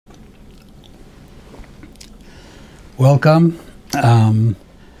Welcome.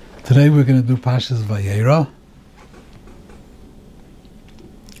 Today we're going to do Parshas Vayeira.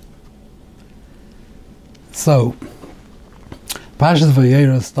 So, Parshas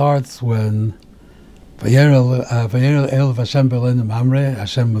Vayeira starts when Vayeira El Vashem Beleinu Mamre,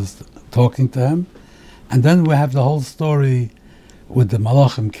 Hashem was talking to him, and then we have the whole story with the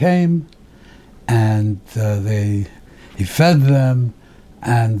Malachim came, and he fed them,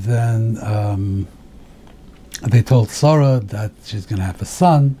 and then they told Sarah that she's going to have a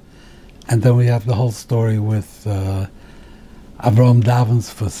son, and then we have the whole story with Avraham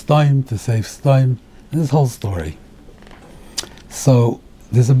davens for Stoim, to save Stoim, and this whole story. So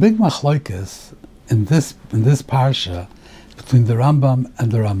there's a big machlokes in this parsha between the Rambam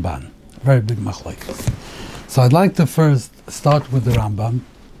and the Ramban, a very big machlokes. So I'd like to first start with the Rambam,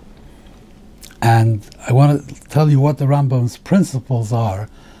 and I want to tell you what the Rambam's principles are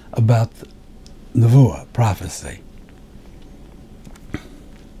about Nevuah, prophecy.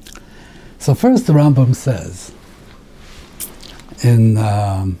 So first the Rambam says in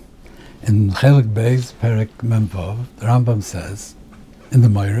Chelik Beis, Perek Memvov, the Rambam says in the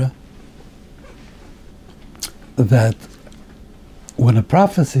Moira that when a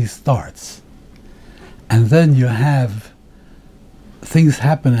prophecy starts and then you have things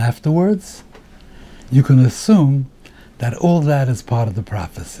happen afterwards, you can assume that all that is part of the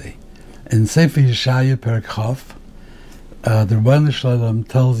prophecy. In Sefer Yeshaya, Perek Chof, the Rebbeinu Shalom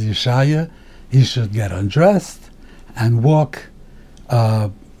tells Yeshaya he should get undressed and walk,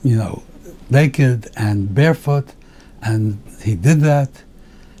 naked and barefoot, and he did that.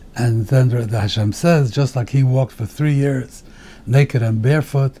 And then the Hashem says, just like he walked for 3 years, naked and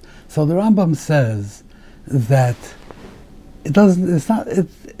barefoot. So the Rambam says that it's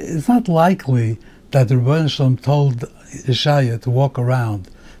not likely that the Rebbeinu Shalom told Yeshaya to walk around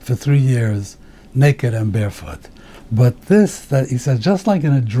for 3 years, naked and barefoot. But that he said, just like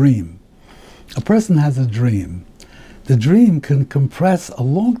in a dream, a person has a dream. The dream can compress a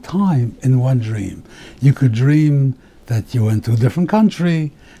long time in one dream. You could dream that you went to a different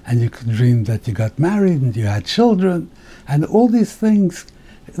country, and you could dream that you got married and you had children, and all these things,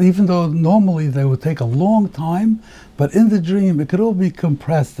 even though normally they would take a long time, but in the dream it could all be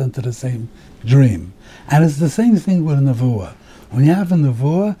compressed into the same dream. And it's the same thing with a nevuah. When you have a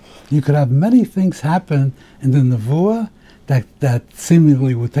nevuah, you could have many things happen in the nevuah that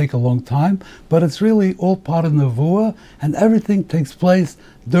seemingly would take a long time, but it's really all part of nevuah, and everything takes place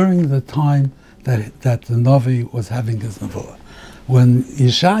during the time that the Navi was having his nevuah. When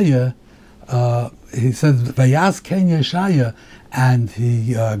Yeshaya, he said, Vayas Ken Yeshaya, and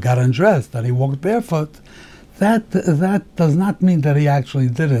he got undressed, and he walked barefoot, that does not mean that he actually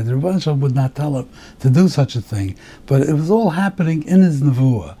did it. The Rebbeinu Shalom would not tell him to do such a thing. But it was all happening in his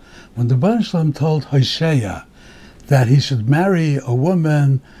nevuah. When the Rebbeinu Shalom told Hosea that he should marry a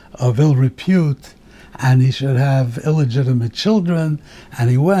woman of ill repute, and he should have illegitimate children, and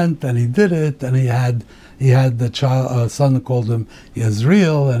he went and he did it, and he had the child, a son called him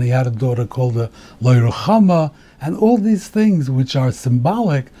Yezreel, and he had a daughter called her Lo Yeruchama, and all these things which are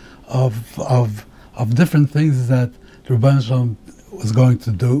symbolic of different things that the Rebbeinu Shalom was going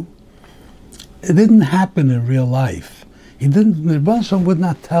to do. It didn't happen in real life. The Rebbeinu Shalom would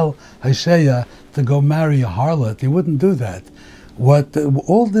not tell Hosea to go marry a harlot. He wouldn't do that.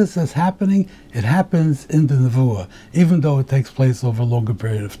 All this is happening, it happens in the nevuah, even though it takes place over a longer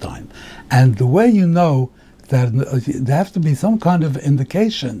period of time. And the way you know that there has to be some kind of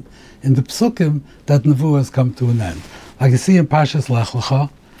indication in the psukim that nevuah has come to an end. Like you see in Parshas Lech Lecha,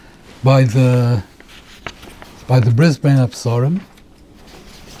 by the Bris Ben Absorim.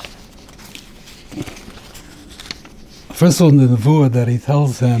 First of all, in the nevuah that he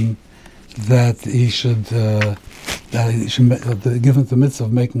tells him that he should give him the mitzvah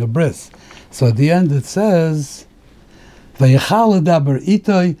of making a bris. So at the end it says, "Vayechal ledaber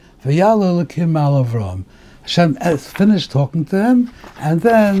itay vayala lekim al Avram." Hashem finished talking to him, and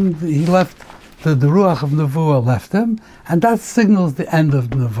then he left the ruach of nevuah left him, and that signals the end of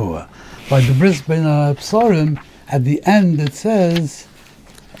nevuah. By the Bris Ben Absorim, at the end it says,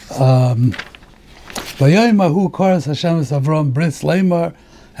 "Vayayim ahu koras Hashem es Avram bris leimar,"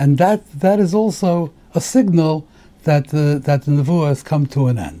 and that is also a signal that the nevuah has come to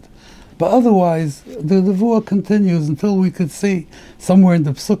an end. But otherwise, the nevuah continues until we could see somewhere in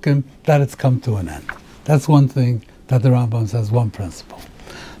the psukim that it's come to an end. That's one thing that the Rambam says, one principle.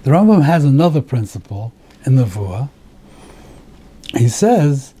 The Rambam has another principle in nevuah. He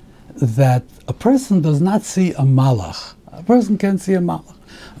says that a person does not see a malach. A person can't see a malach.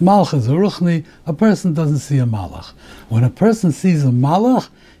 Malach is a ruchni. A person doesn't see a malach. When a person sees a malach,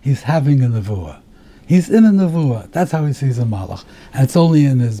 he's having a nevuah. He's in a nevuah. That's how he sees a malach. And it's only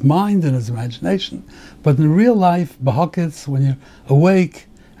in his mind and his imagination. But in real life, bahakits, when you're awake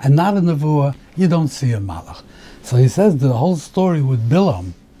and not a nevuah, you don't see a malach. So he says the whole story with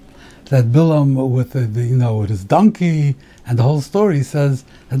Bilam, that Bilam with with his donkey, and the whole story says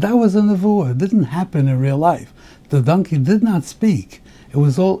that was a nevuah. It didn't happen in real life. The donkey did not speak. It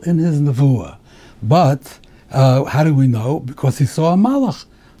was all in his nevuah. But how do we know? Because he saw a malach.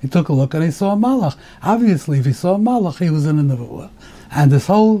 He took a look and he saw a malach. Obviously, if he saw a malach, he was in a nevuah. And this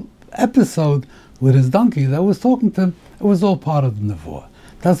whole episode with his donkey that was talking to him, it was all part of the nevuah.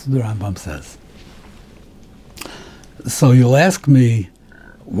 That's what the Rambam says. So you'll ask me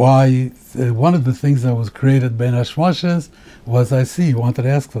why one of the things that was created Ben Hashmoshes was, I see you wanted to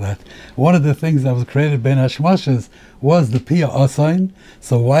ask for that. One of the things that was created Ben Hashmoshes was the Pia Osain.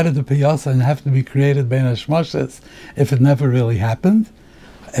 So why did the Pia Osain have to be created Ben Hashmoshes if it never really happened?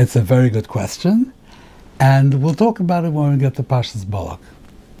 It's a very good question. And we'll talk about it when we get to Parshas Balak.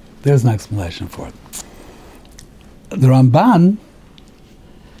 There's an explanation for it. The Ramban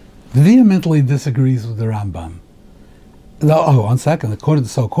vehemently disagrees with the Rambam. Oh, 1 second. According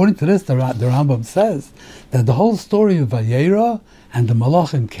to this, the Rambam says that the whole story of Vayeira and the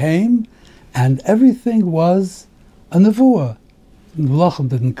Malachim came, and everything was a nevuah. The Malachim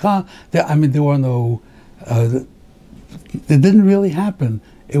didn't come. There were no. It didn't really happen.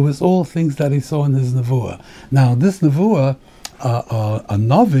 It was all things that he saw in his nevuah. Now, this nevuah, a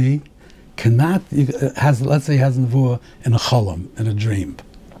navi cannot let's say he has a nevuah in a cholam, in a dream.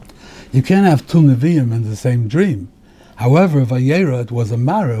 You can't have two neviim in the same dream. However, Vayeira, it was a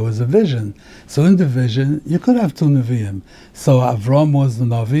mara, it was a vision. So in the vision, you could have two Nevi'im. So Avram was the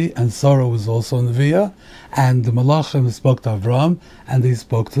Navi, and Sarah was also a Nevi'ah, and the Malachim spoke to Avram, and he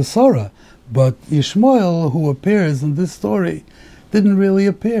spoke to Sarah. But Yishmael, who appears in this story, didn't really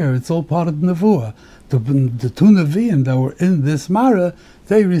appear. It's all part of the Nevuah. The two Nevi'im that were in this mara,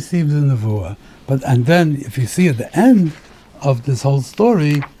 they received the Nevuah. And then, if you see at the end of this whole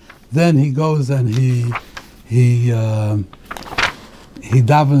story, then he goes and he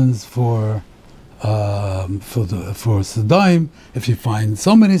davens for Sodom. If you find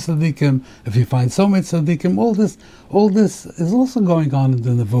so many tzaddikim, all this is also going on in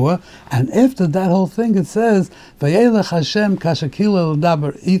the nevuah. And after that whole thing, it says, "Vayelech Hashem kashakila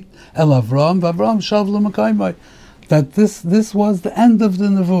l'daber it el Avram, v'Avram shav l'makaymai." That this was the end of the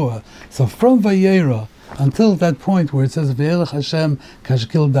nevuah. So from Vayeira until that point where it says "Vayelech Hashem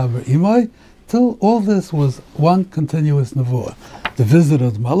kashakil daber imai," till all this was one continuous nevuah. The visit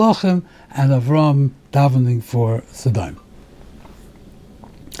of the Malachim and Avram davening for Sodom.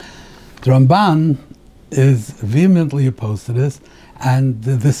 The Ramban is vehemently opposed to this, and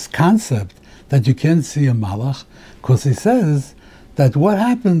this concept that you can't see a Malach, because he says that what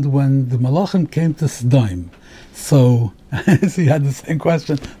happened when the Malachim came to Sodom. So he had the same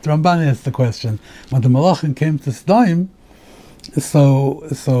question. The Ramban asked the question. When the Malachim came to Sodom, so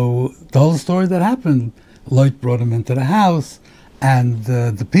the whole story that happened, Lot brought him into the house, and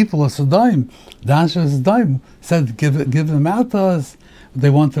the people of Sodom, the Anshe of Sodom, said, "Give them out to us." They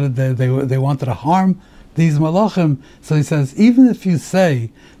wanted to harm these malachim. So he says, even if you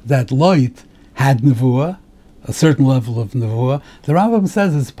say that Lot had nevuah, a certain level of nevuah, the Rambam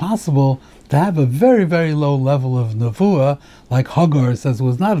says it's possible to have a very, very low level of nevuah, like Hagar says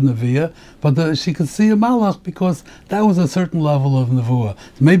was not a neviah, but she could see a malach because that was a certain level of nevuah.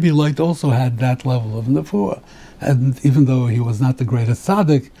 Maybe Lot also had that level of nevuah, and even though he was not the greatest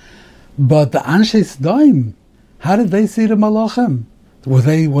tzaddik, but the Anshe Sodom, how did they see the malachim? Were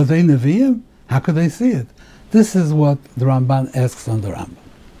they neviim? How could they see it? This is what the Ramban asks on the Rambam.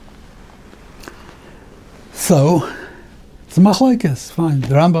 So, it's a machlokes, fine.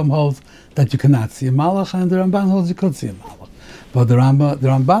 The Rambam holds that you cannot see a malach, and the Ramban holds you could see a malach. But the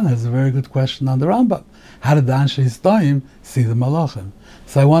Ramban has a very good question on the Rambam. How did the Anshe Sodom see the malachim?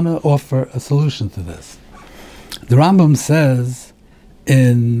 So I want to offer a solution to this. The Rambam says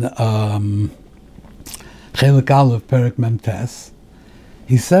in Chelik Aleph, Perek Mem Tes,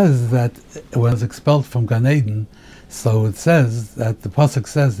 he says that when he was expelled from Gan Eden, so it says that the pasuk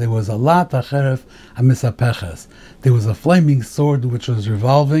says there was a lat acheref amisapeches. There was a flaming sword which was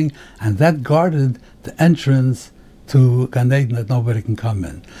revolving, and that guarded the entrance to Gan Eden that nobody can come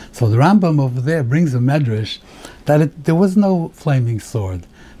in. So the Rambam over there brings a medrash that there was no flaming sword.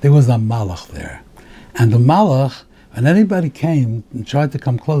 There was a malach there, and the malach, when anybody came and tried to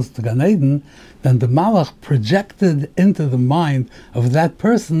come close to Gan Eden, then the malach projected into the mind of that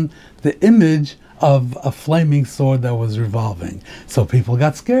person the image of a flaming sword that was revolving. So people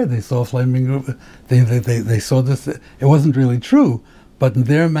got scared. They saw flaming. They saw this. It wasn't really true, but in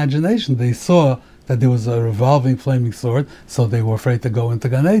their imagination, they saw that there was a revolving flaming sword, so they were afraid to go into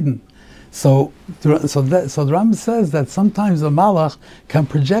Gan Eden. So the Rambam says that sometimes a malach can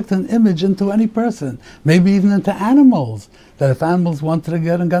project an image into any person, maybe even into animals. That if animals wanted to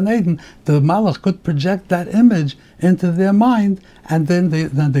get in Gan Eden, the malach could project that image into their mind, and then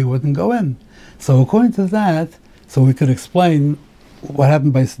they wouldn't go in. So according to that, so we could explain what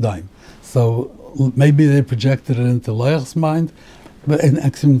happened by Sdaim. So maybe they projected it into Loich's mind, but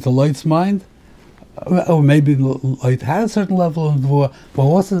into Loit's mind. Or maybe it had a certain level of Nevuah, but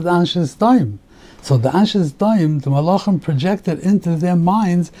what's the Anshes Daim? So the Anshes Daim, the Malachim projected into their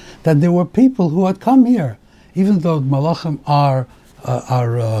minds that there were people who had come here. Even though the Malachim are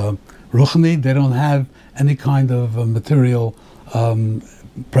Ruchni, they don't have any kind of material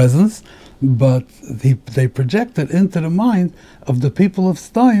presence, but they projected into the mind of the people of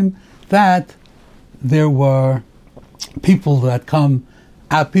Sdaim that there were people that come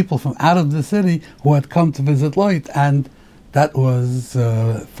people from out of the city who had come to visit Lot, and that was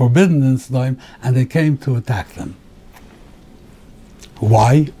forbidden in Sodom, and they came to attack them.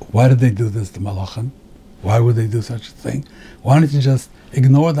 Why? Why did they do this to Malachim? Why would they do such a thing? Why don't you just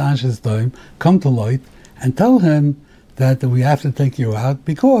ignore the Anshe Sodom, come to Lot, and tell him that we have to take you out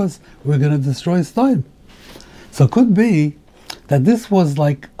because we're going to destroy Sodom? So it could be that this was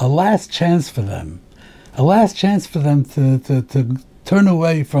like a last chance for them, to turn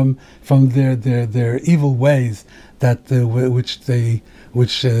away from their evil ways, that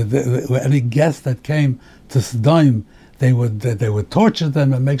any guest that came to Sodom, they would torture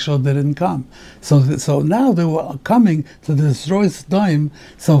them and make sure they didn't come. So now they were coming to destroy Sodom.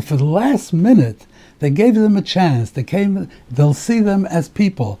 So for the last minute, they gave them a chance. They'll see them as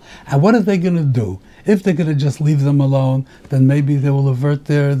people. And what are they going to do? If they're going to just leave them alone, then maybe they will avert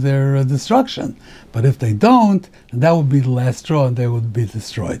their destruction. But if they don't, that would be the last straw, and they would be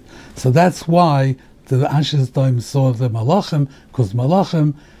destroyed. So that's why the Anshe Sodom saw the Malachim, because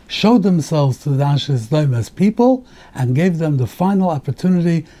Malachim showed themselves to the Anshe Sodom as people and gave them the final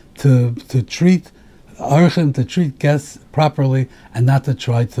opportunity to treat Archim, to treat guests properly, and not to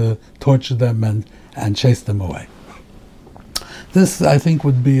try to torture them and chase them away. This, I think,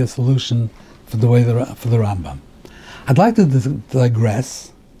 would be a solution for the Rambam. I'd like to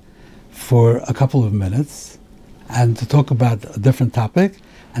digress for a couple of minutes and to talk about a different topic,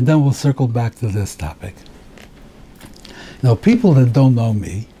 and then we'll circle back to this topic. Now, people that don't know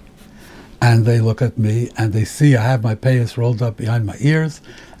me, and they look at me and they see I have my payas rolled up behind my ears,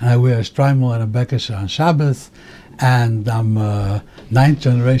 and I wear a shtreimel and a bekesha on Shabbos, and I'm a 9th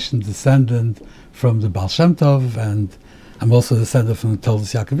generation descendant from the Baal Shem Tov, and I'm also descended from the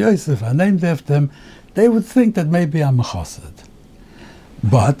Toldos Yaakov Yosef. I'm named after him. They would think that maybe I'm a chassid.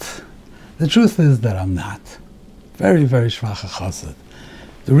 But the truth is that I'm not. Very, very shvach chassid.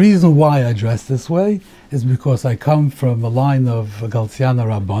 The reason why I dress this way is because I come from a line of Galtziana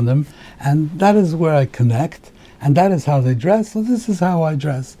Rabbanim, and that is where I connect, and that is how they dress, so this is how I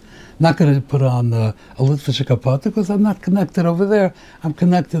dress. I'm not going to put on a Litvische kapota because I'm not connected over there. I'm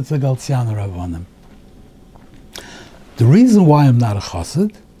connected to Galtziana Rabbanim. The reason why I'm not a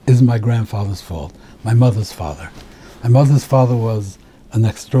chassid is my grandfather's fault, my mother's father. My mother's father was an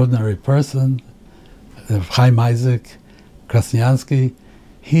extraordinary person, Chaim Isaac Krasniansky.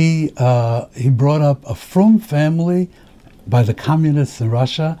 He brought up a frum family by the communists in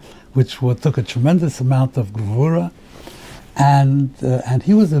Russia, which took a tremendous amount of gevura, and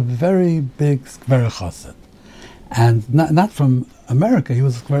he was a very big skvera chassid, and not from America. He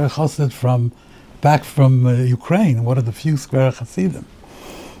was a skvera chassid back from Ukraine, one of the few skvera chassidim.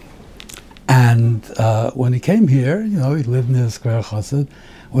 And when he came here, he lived near the skvera chassid,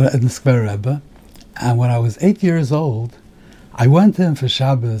 in the skvera Rebbe, and when I was 8 years old, I went to him for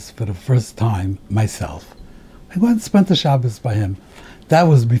Shabbos for the first time myself. I went and spent the Shabbos by him. That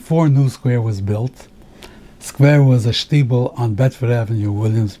was before New Square was built. Square was a shtibel on Bedford Avenue,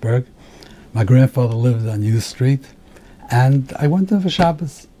 Williamsburg. My grandfather lived on U Street, and I went to him for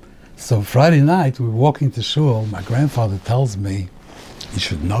Shabbos. So Friday night, we were walking to shul. My grandfather tells me, "You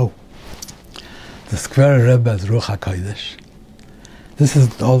should know, the Square Rebbe is Ruach HaKodesh." This is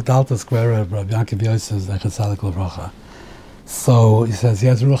the old Alta Square Rebbe, Rabbi Yaakov Yosef Reinman. So he says, he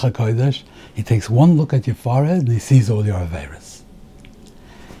has Ruach HaKodesh. He takes one look at your forehead and he sees all your Averis.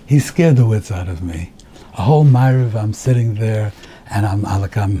 He scared the wits out of me. A whole Ma'ariv, I'm sitting there and I'm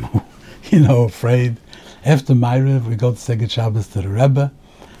afraid. After Ma'ariv, we go to say Good Shabbos to the Rebbe,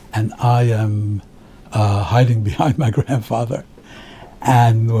 and I am hiding behind my grandfather.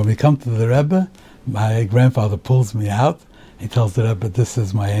 And when we come to the Rebbe, my grandfather pulls me out. He tells the Rebbe, "This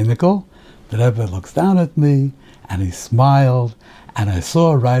is my anicle." the Rebbe looks down at me, and he smiled, and I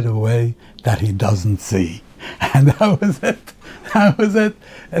saw right away that he doesn't see. And that was it. That was it.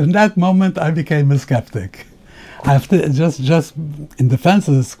 In that moment, I became a skeptic. I have to, just in defense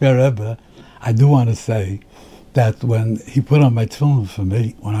of the Square Rebbe, I do want to say that when he put on my tefillin for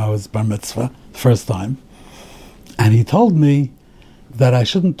me, when I was bar mitzvah, first time, and he told me that I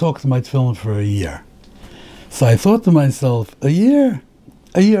shouldn't talk to my tefillin for a year. So I thought to myself, a year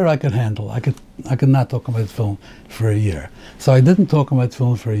I could handle. I could not talk about tefillin for a year. So I didn't talk about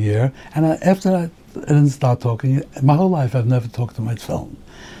tefillin for a year, and after that, I didn't start talking. My whole life, I've never talked to my tefillin.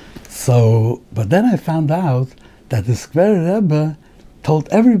 So, but then I found out that the Skver Rebbe told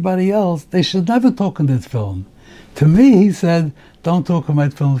everybody else they should never talk in their tefillin. To me, he said, don't talk in my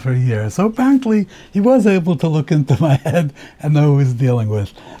tefillin for a year. So apparently, he was able to look into my head and know who he was dealing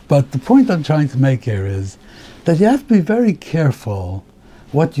with. But the point I'm trying to make here is that you have to be very careful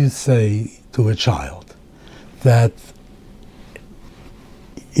what you say to a child. That,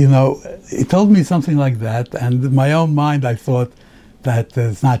 he told me something like that, and in my own mind I thought that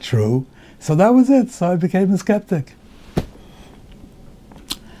it's not true. So that was it. So I became a skeptic.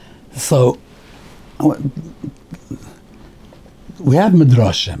 So we have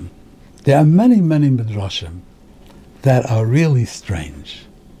midrashim. There are many, many midrashim that are really strange.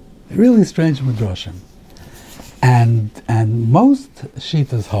 Really strange midrashim. And most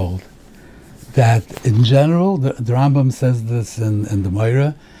Shitas hold that in general, the Rambam says this in the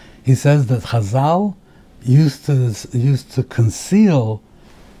Vayeira, he says that Chazal used to conceal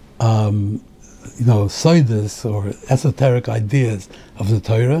soidas or esoteric ideas of the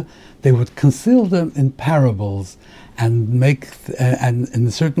Torah. They would conceal them in parables and make and in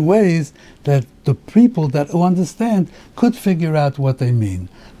certain ways that the people that who understand could figure out what they mean.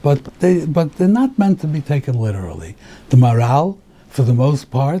 But they're not meant to be taken literally. The Maral, for the most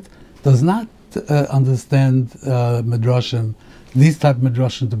part, does not understand midrashim, these type of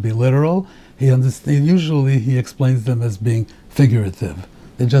midrashim, to be literal. Usually he explains them as being figurative.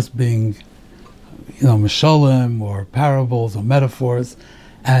 They're just being, mishalim or parables or metaphors.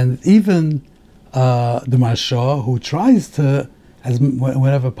 And even the Marsha, who tries to, as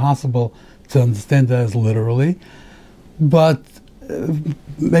whenever possible, to understand that as literally, but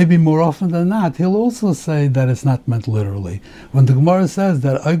maybe more often than not, he'll also say that it's not meant literally. When the Gemara says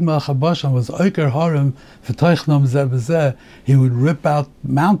that Oigma Chabasham was Oiker Harim V'toichnam Zeh B'zeh, he would rip out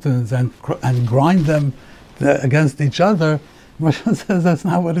mountains and grind them against each other, Moshe says that's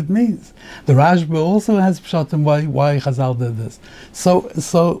not what it means. The Rashba also has pshatim why Chazal did this. So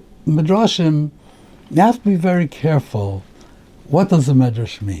midrashim, you have to be very careful. What does a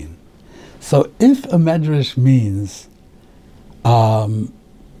medrash mean? So if a medrash means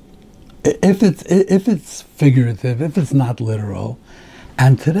if it's figurative, if it's not literal,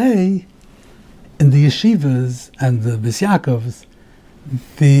 and today in the yeshivas and the Beis Yaakovs,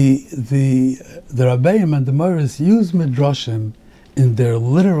 the Rabbeim and the Moras use midrashim in their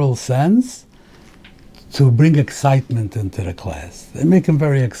literal sense to bring excitement into the class. They make them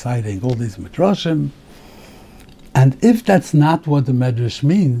very exciting, all these midrashim. And if that's not what the medrash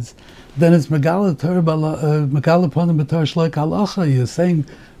means, then it's Megala Ponim B'Torah Shloik Halacha. You're saying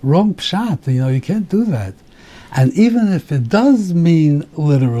wrong pshat. You can't do that. And even if it does mean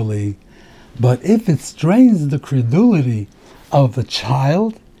literally, but if it strains the credulity of a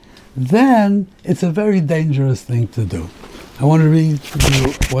child, then it's a very dangerous thing to do. I want to read for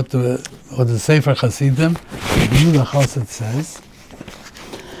you what the Sefer Chasidim, Yehuda Chassid, says.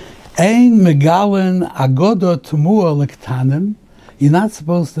 Ein megalen agodo tumua lektanim. You're not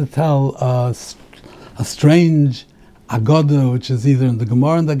supposed to tell a strange agoda, which is either in the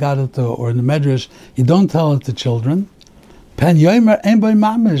Gemara and the Gadata or in the Medrash. You don't tell it to children. Pen yomer ein by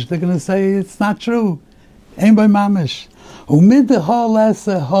mamish. They're going to say it's not true. Ein by mamish. Umid the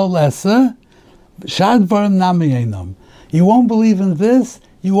holesa shad varim nami einam. You won't believe in this.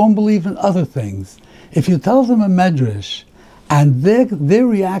 You won't believe in other things. If you tell them a Medrash, and their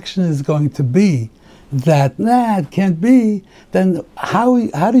reaction is going to be that, it can't be, then how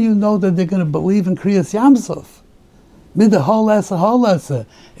do you know that they're going to believe in Kriyas Yamsuf?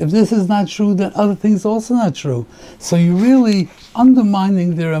 If this is not true, then other things are also not true. So you're really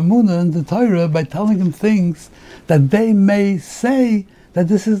undermining their emunah in the Torah by telling them things that they may say that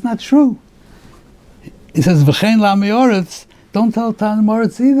this is not true. He says, V'chein la'mioretz, don't tell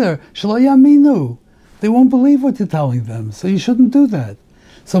Tanimoretz either. Shelo yaminu. They won't believe what you're telling them, so you shouldn't do that.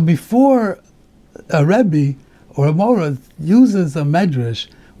 So before a Rebbe or a Morah uses a Medrash,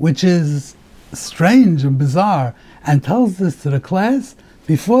 which is strange and bizarre, and tells this to the class,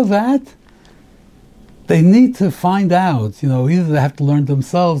 before that, they need to find out, either they have to learn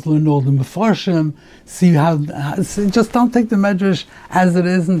themselves, learn all the Mefarshim, see just don't take the Medrash as it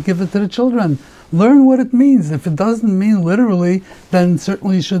is and give it to the children. Learn what it means. If it doesn't mean literally, then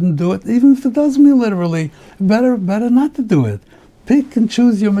certainly you shouldn't do it. Even if it does mean literally, better not to do it. Pick and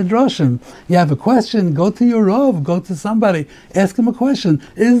choose your Midrashim. You have a question, go to your Rav, go to somebody, ask him a question.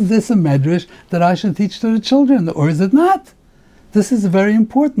 Is this a Medrash that I should teach to the children, or is it not? This is very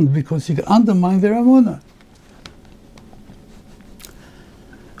important because you can undermine their Amunah.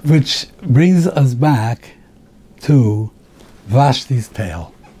 Which brings us back to Vashti's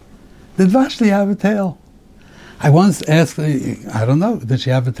tale. Did Vashti have a tail? I once asked, I don't know, did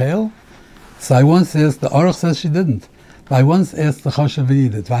she have a tail? So I once asked, the Aruch says she didn't. But I once asked the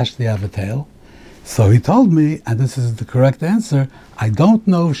Choshevi, did Vashti have a tail? So he told me, and this is the correct answer, I don't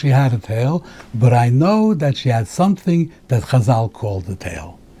know if she had a tail, but I know that she had something that Chazal called a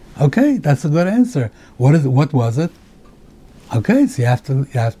tail. Okay, that's a good answer. What was it? Okay, so you have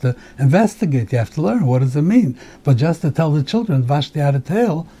to investigate, you have to learn, what does it mean? But just to tell the children Vashti had a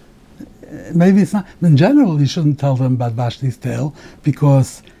tail, maybe it's not. In general, you shouldn't tell them about Vashti's tale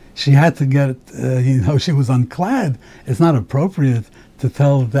because she had to get, she was unclad. It's not appropriate to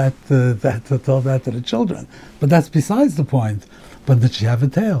tell that to the children. But that's besides the point. But did she have a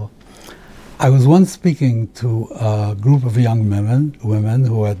tail? I was once speaking to a group of young women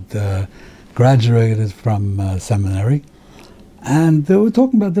who had graduated from seminary, and they were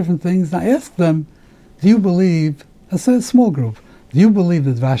talking about different things. And I asked them, "Do you believe?" I said, a small group. Do you believe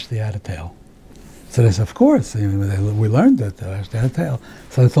that Vashti had a tail? So they said, of course. We learned that Vashti had a tail.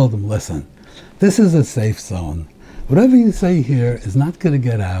 So I told them, listen, this is a safe zone. Whatever you say here is not going to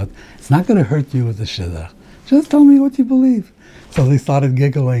get out. It's not going to hurt you with the shidduch. Just tell me what you believe. So they started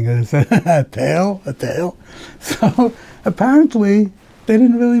giggling and they said, a tail? So apparently they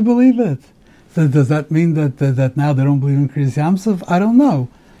didn't really believe it. So does that mean that now they don't believe in Kriyas Yamsuf? I don't know.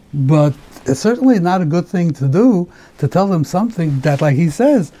 But it's certainly not a good thing to do, to tell them something that, like he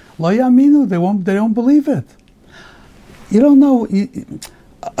says, Lo Yaminu, they don't believe it. You don't know.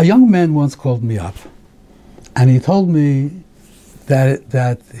 A young man once called me up, and he told me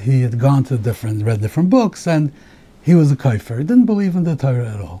that he had gone to read different books, and he was a kafir. He didn't believe in the Torah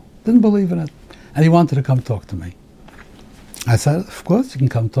at all. Didn't believe in it. And he wanted to come talk to me. I said, of course, you can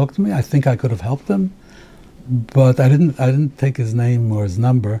come talk to me. I think I could have helped him. But I didn't take his name or his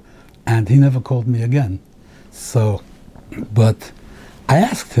number, and he never called me again. So, but I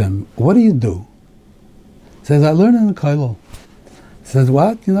asked him, what do you do? He says, I learn in the kollel. He says,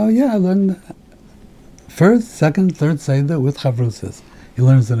 what? I learn first, second, third Seder with chavrusas. He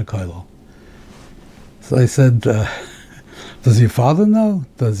learns in the kollel. So I said, does your father know?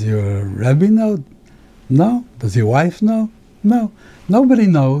 Does your Rebbe know? No. Does your wife know? No. Nobody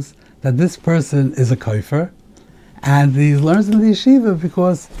knows that this person is a kafir, and he learns in the yeshiva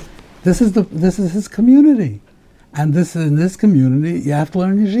because this is his community, and in this community you have to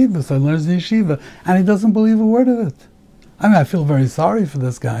learn yeshiva. So he learns in yeshiva, and he doesn't believe a word of it. I feel very sorry for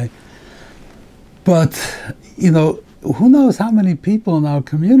this guy, but who knows how many people in our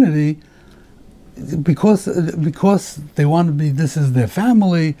community, because they want to be, this is their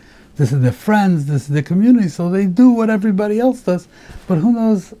family, this is their friends, this is their community, so they do what everybody else does, but who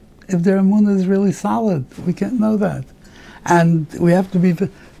knows if their emunah is really solid. We can't know that. And we have to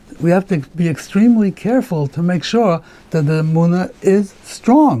be extremely careful to make sure that the emunah is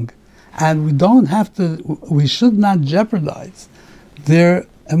strong. And we should not jeopardize their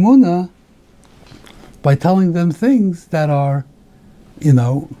emunah by telling them things that are,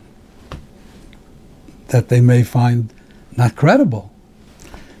 that they may find not credible.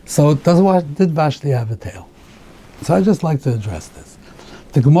 So did Vashti have a tail? So I just like to address this.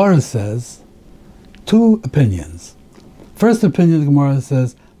 The Gemara says two opinions. First opinion, the Gemara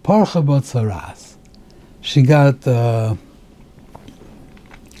says, Parcha bot saras. She got a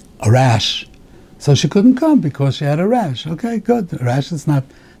rash, so she couldn't come because she had a rash. Okay, good. A rash is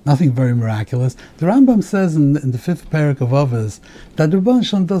nothing very miraculous. The Rambam says in the fifth parak of Avos that the Rebbeinu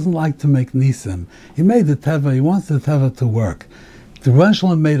Shalom doesn't like to make nisim. He made the teva. He wants the teva to work. The Rebbeinu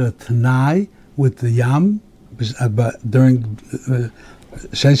Shalom made a tanai with the yam during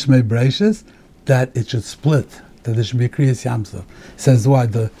Sheish Mei Breishis, that it should split, that there should be a Kriyas Yamsuf. Says why?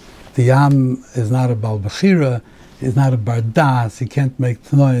 The Yam is not a Bal Bechira, is not a Bardas, he can't make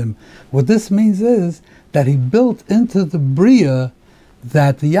Tanoim. What this means is that he built into the Bria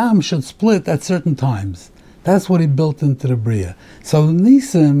that the Yam should split at certain times. That's what he built into the Bria. So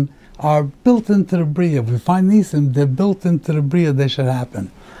Nisim are built into the Bria. If we find Nisim, they're built into the Bria, they should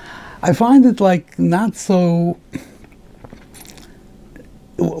happen. I find it not so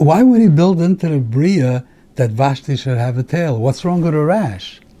why would he build into the Bria that Vashti should have a tail? What's wrong with a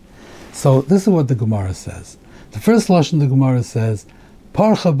rash? So this is what the Gemara says. The first lashon the Gemara says,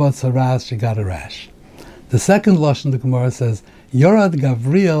 Parcha bat saras, she got a rash. The second lashon the Gemara says, Yorad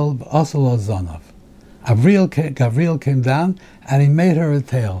Gavriel Asala Zanov. Gavriel came down and he made her a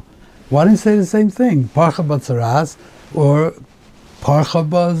tail. Why didn't he say the same thing? Parcha bat saras or Parcha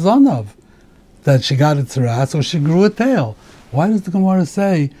bat Zanov. That she got a tzaras or she grew a tail. Why does the Gemara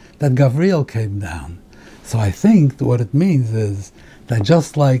say that Gavriel came down? So I think that what it means is that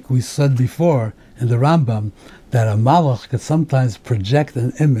just like we said before in the Rambam, that a malach could sometimes project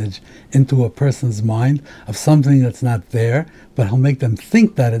an image into a person's mind of something that's not there, but he'll make them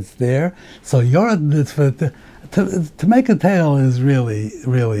think that it's there. So to make a tail is really,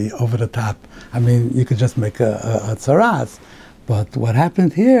 really over the top. I mean, you could just make a tzaras. But what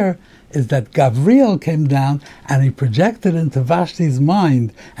happened here is that Gavriel came down and he projected into Vashti's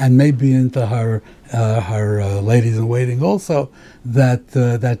mind and maybe into her ladies in waiting also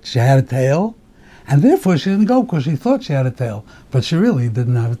that she had a tail, and therefore she didn't go because she thought she had a tail, but she really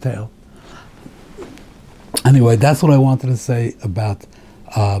didn't have a tail. Anyway, that's what I wanted to say about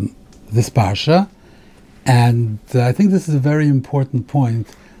this parsha, and I think this is a very important point.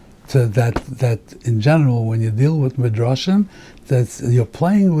 That in general, when you deal with midrashim, that you're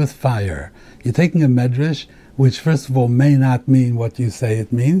playing with fire. You're taking a medrash, which first of all may not mean what you say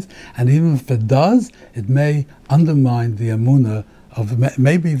it means, and even if it does, it may undermine the emunah of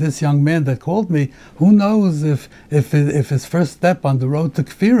maybe this young man that called me. Who knows if his first step on the road to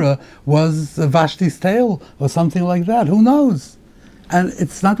Kfira was Vashti's tail or something like that? Who knows? And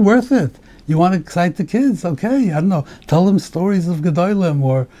it's not worth it. You want to excite the kids, okay, I don't know, tell them stories of Gedolim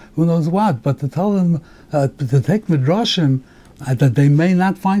or who knows what, but to tell them, to take midrashim that they may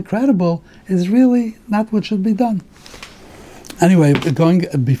not find credible is really not what should be done. Anyway, going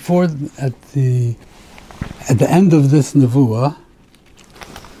before, at the end of this nevuah,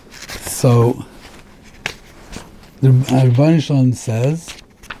 so the Rebbeinu Shalom says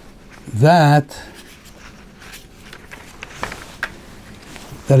that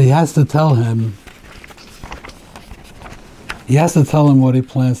he has to tell him what he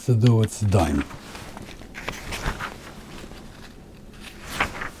plans to do with Sodom.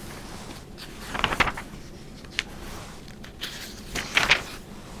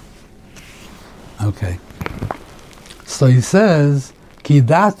 Okay. So he says, Ki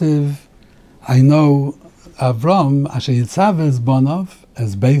dativ, I know Avram, Asher Yitzavez Bonov,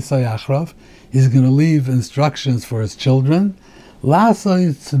 as Beisai Achrav, he's going to leave instructions for his children,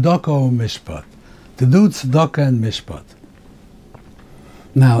 Lasai tzedakah or mishpat, to do tzedakah and mishpat.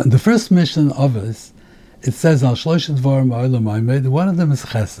 Now, in the first mission of us, it says, Al Shlosh Dvarim Ha'olam Ha'omed, one of them is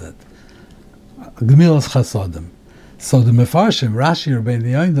chesed, Gemilas Chasodim. So the Mefarshim, Rashi or Bein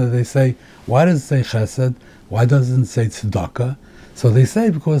Yoinda, they say, why does it say chesed? Why doesn't it say tzedakah? So they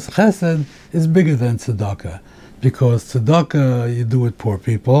say because chesed is bigger than tzedakah. Because tzedakah you do with poor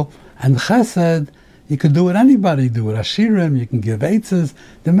people, and chesed you could do it anybody. You do it ashirim, you can give eitzes.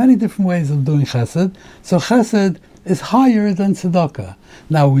 There are many different ways of doing chesed. So chesed is higher than tzedakah.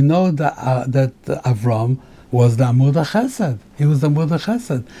 Now we know that Avram was the Amud HaChesed. He was the Amud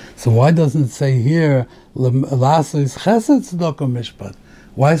HaChesed. So why doesn't it say here, Lasa is Chesed, Tzedakah, Mishpat?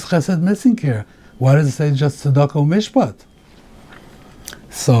 Why is Chesed missing here? Why does it say just Tzedakah, Mishpat?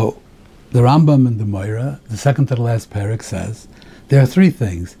 So the Rambam in the Moira, the second to the last parak, says there are three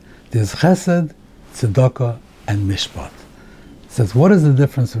things. There's Chesed, Tzedakah, and Mishpat. It says, what is the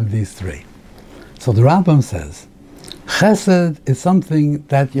difference with these three? So the Rambam says, Chesed is something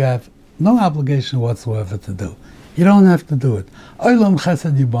that you have no obligation whatsoever to do. You don't have to do it. Olam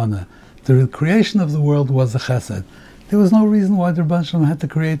Chesed Yibana. The creation of the world was a Chesed. There was no reason why the Rebbeinu Shalom had to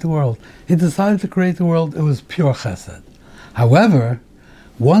create the world. He decided to create the world. It was pure Chesed. However,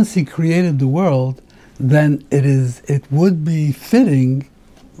 once he created the world, then it would be fitting,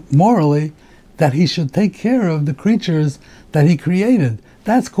 morally, that he should take care of the creatures that he created.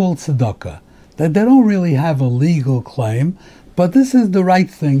 That's called tzedakah. That they don't really have a legal claim, but this is the right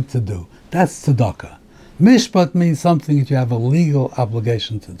thing to do. That's tzedakah. Mishpat means something that you have a legal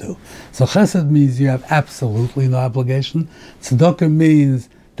obligation to do. So chesed means you have absolutely no obligation. Tzedakah means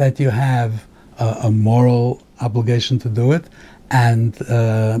that you have a moral obligation to do it. And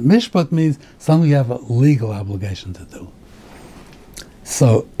mishpat means something you have a legal obligation to do.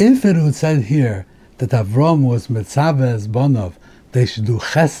 So if it would said here that Avram was mitzaveh bonov, they should do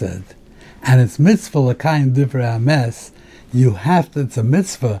chesed, and it's mitzvah l'kayim divrei hames, you have to, it's a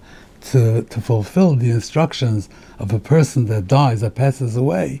mitzvah to fulfill the instructions of a person that dies, that passes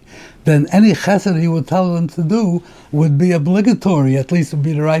away, then any chesed he would tell them to do would be obligatory, at least would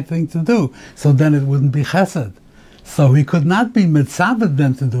be the right thing to do. So then it wouldn't be chesed. So he could not be mitzaved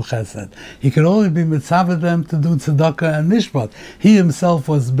them to do chesed. He could only be mitzaved them to do tzedakah and mishpat. He himself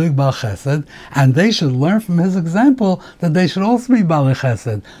was big bal chesed, and they should learn from his example that they should also be bal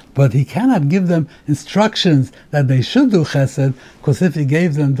chesed. But he cannot give them instructions that they should do chesed, because if he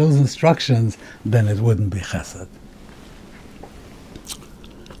gave them those instructions, then it wouldn't be chesed.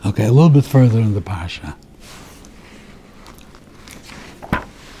 Okay, a little bit further in the parsha.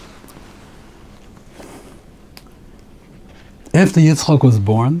 After Yitzchak was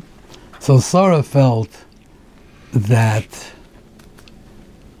born, so Sarah felt that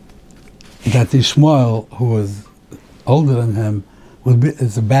Ishmael, who was older than him,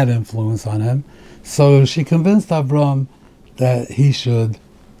 is a bad influence on him. So she convinced Avram that he should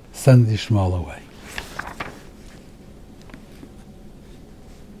send Ishmael away.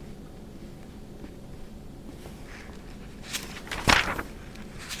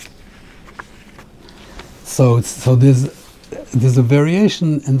 So there's a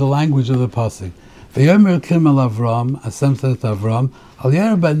variation in the language of the pasuk. V'yomer kim el Avram, Hashem said to Avram, Al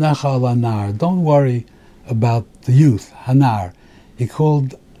yer b'necha al hanar. Don't worry about the youth, hanar. He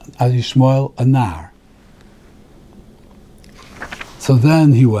called Yishmael a nar. So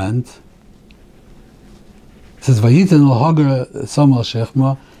then he went. It says Vayitin al hagar som al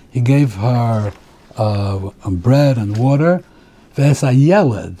shechma. He gave her bread and water. V'es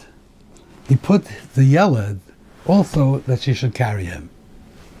yeled. He put the yeled also that she should carry him.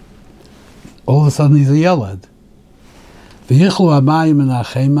 All of a sudden he's a yeled. V'yichlu hamayim min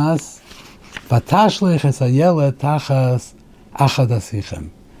hachemas, v'tashlech es hayeled tachas achad asichem.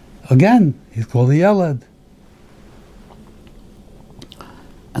 Again, he's called a yeled.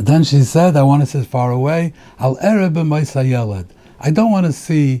 And then she said, I want to sit far away. Al ereb b'mois hayeled. I don't want to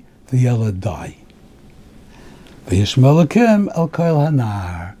see the yeled die. V'yishmel akim el koil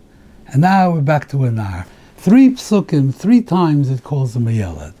hanar. And now we're back to a nar. 3 psukim, 3 times it calls him a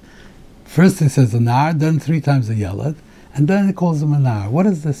yeled. First it says a nar, then 3 times a yeled, and then it calls him a nar. What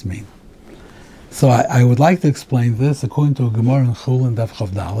does this mean? So I would like to explain this according to a Gemara in Chul and Daf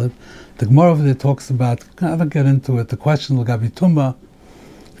Chav Dalet. The Gemara over there talks about, I can't get into it, the question of Gabi Tumah.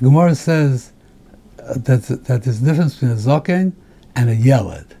 The Gemara says that there's a difference between a zoken and a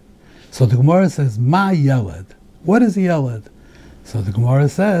yeled. So the Gemara says, Ma yeled. What is a yeled? So the Gemara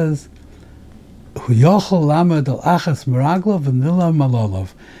says, he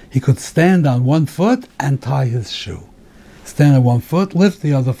could stand on one foot and tie his shoe. Stand on one foot, lift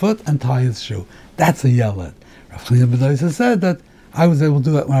the other foot, and tie his shoe. That's a yeled. Rav Chanina ben Dosa said that I was able to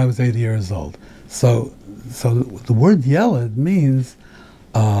do that when I was 8 years old. So the word yeled means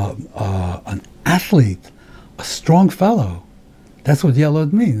an athlete, a strong fellow. That's what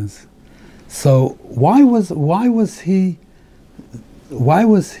yeled means. So why was he?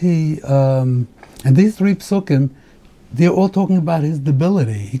 And these 3 psukim, they're all talking about his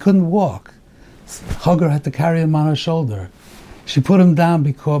debility. He couldn't walk. Hagar had to carry him on her shoulder. She put him down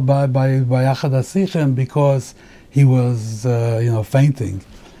because by Achad Asichem because he was fainting.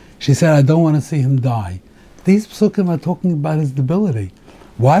 She said, I don't want to see him die. These psukim are talking about his debility.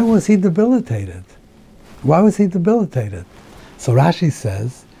 Why was he debilitated? So Rashi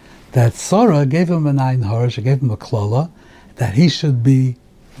says that Sarah gave him an ayin hara, she gave him a klala, that he should be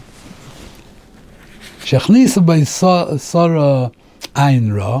Shechnisa by Sarah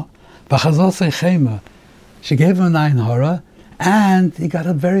ayin ra, v'chazosei chema. She gave him an ayin hara, and he got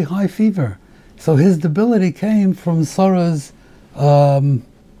a very high fever. So his debility came from Sarah's klala.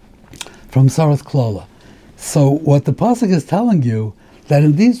 So what the pasuk is telling you, that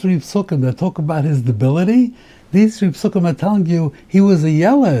in these 3 psukim that talk about his debility, these 3 psukim are telling you he was a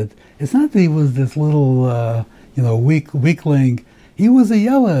yeled. It's not that he was this little weakling. He was a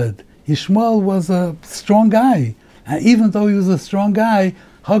yeled. Ishmael was a strong guy. And even though he was a strong guy,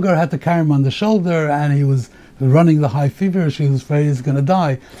 Hagar had to carry him on the shoulder, and he was running the high fever. She was afraid he's going to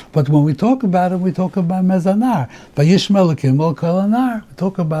die. But when we talk about him, we talk about him as a nar. By Yishmelakim, we'll call a nar. We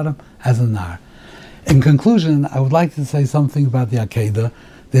talk about him as a nar. In conclusion, I would like to say something about the Akedah.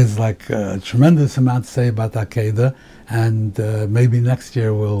 There's like a tremendous amount to say about the Akedah, and maybe next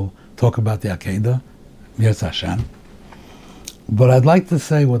year we'll talk about the Akedah, Mirz Hashem. But I'd like to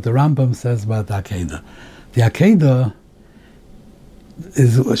say what the Rambam says about the Akedah. The Akedah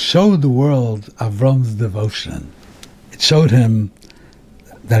showed the world Avram's devotion. It showed him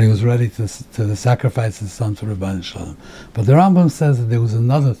that he was ready to sacrifice his son to Rebbeinu Shalom. But the Rambam says that there was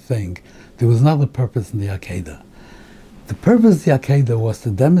another thing. There was another purpose in the Akedah. The purpose of the Akedah was to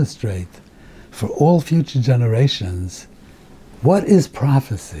demonstrate for all future generations what is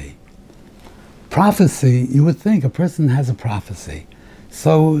prophecy. Prophecy, you would think a person has a prophecy.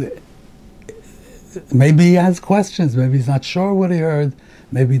 So maybe he has questions, maybe he's not sure what he heard,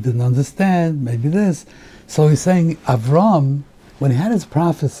 maybe he didn't understand, maybe this. So he's saying Avram, when he had his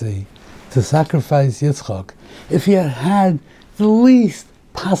prophecy to sacrifice Yitzchak, if he had had the least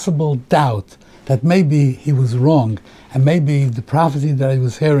possible doubt that maybe he was wrong, and maybe the prophecy that he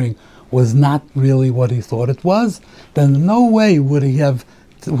was hearing was not really what he thought it was, then no way would he have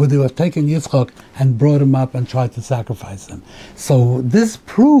taken Yitzchak and brought him up and tried to sacrifice him. So this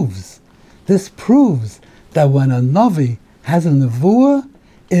proves that when a Navi has a Nevuah,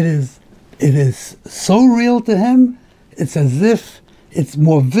 it is so real to him, it's as if it's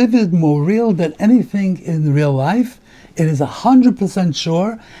more vivid, more real than anything in real life. It is 100%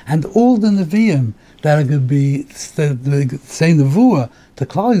 sure, and all the Nevi'im that are going to be say Nevuah to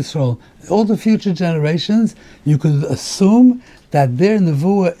Klal Yisrael, all the future generations, you could assume that their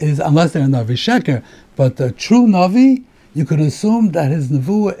Nevuah is, unless they're a Navi Sheker, but a true Navi, you could assume that his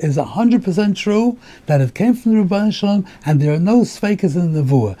Nevuah is 100% true, that it came from the Rebbeinu Shalom, and there are no Sfeikas in the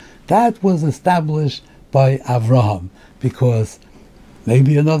Nevuah. That was established by Avraham, because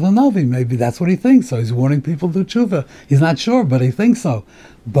maybe another Navi, maybe that's what he thinks, so he's warning people to tshuva. He's not sure, but he thinks so.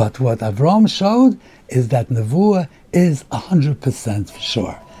 But what Avraham showed is that Nevuah is 100%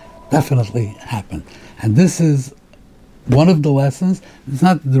 sure. Definitely happened. And this is one of the lessons. It's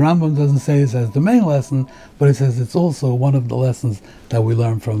not, the Rambam doesn't say it as the main lesson, but he says it's also one of the lessons that we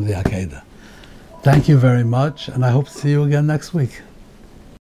learn from the Akedah. Thank you very much, and I hope to see you again next week.